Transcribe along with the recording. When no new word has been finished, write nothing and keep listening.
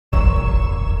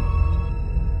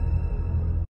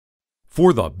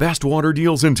For the best water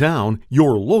deals in town,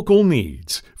 your local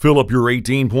needs. Fill up your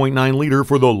 18.9 liter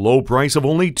for the low price of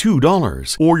only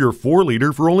 $2 or your 4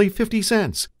 liter for only 50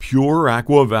 cents. Pure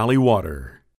Aqua Valley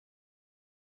water.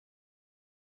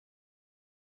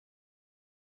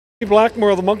 Blackmore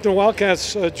of the Moncton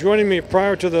Wildcats joining me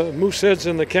prior to the Mooseheads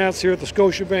and the Cats here at the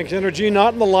Scotiabank Energy.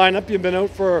 Not in the lineup. You've been out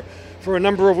for a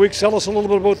number of weeks. Tell us a little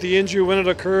bit about the injury, when it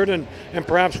occurred, and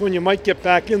perhaps when you might get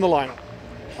back in the lineup.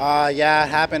 Yeah, it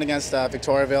happened against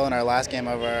Victoriaville in our last game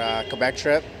of our Quebec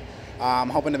trip.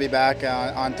 I'm hoping to be back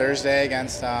on Thursday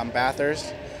against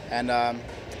Bathurst, and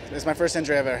it's my first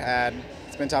injury I've ever had.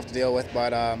 It's been tough to deal with,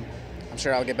 but I'm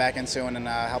sure I'll get back in soon and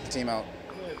help the team out.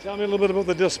 Tell me a little bit about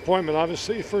the disappointment.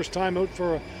 Obviously, first time out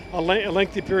for a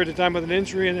lengthy period of time with an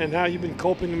injury, and how you've been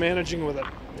coping and managing with it.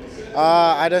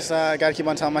 I just got to keep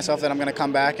on telling myself that I'm going to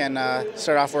come back and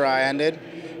start off where I ended.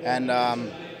 And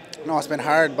no, it's been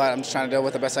hard, but I'm just trying to deal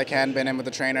with it the best I can. Been in with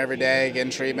the trainer every day,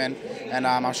 getting treatment, and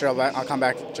I'm sure I'll come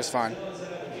back just fine.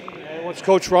 What's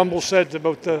Coach Rumble said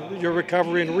about your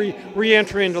recovery and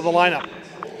re-entry into the lineup?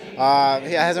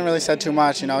 He hasn't really said too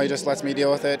much. You know, he just lets me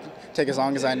deal with it, take as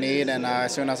long as I need, and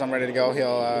as soon as I'm ready to go,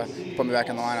 he'll put me back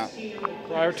in the lineup.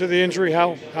 Prior to the injury,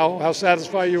 how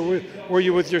satisfied were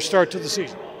you with your start to the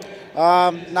season?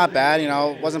 Not bad. You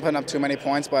know, wasn't putting up too many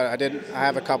points, but I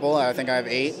have a couple. I think I have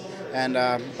 8, and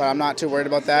but I'm not too worried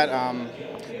about that.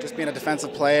 Just being a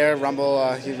defensive player,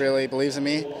 Rumble, he really believes in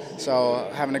me. So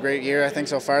having a great year, I think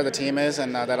so far the team is,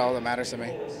 and that's all that matters to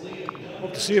me.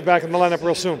 Hope to see you back in the lineup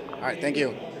real soon. All right, thank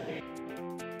you.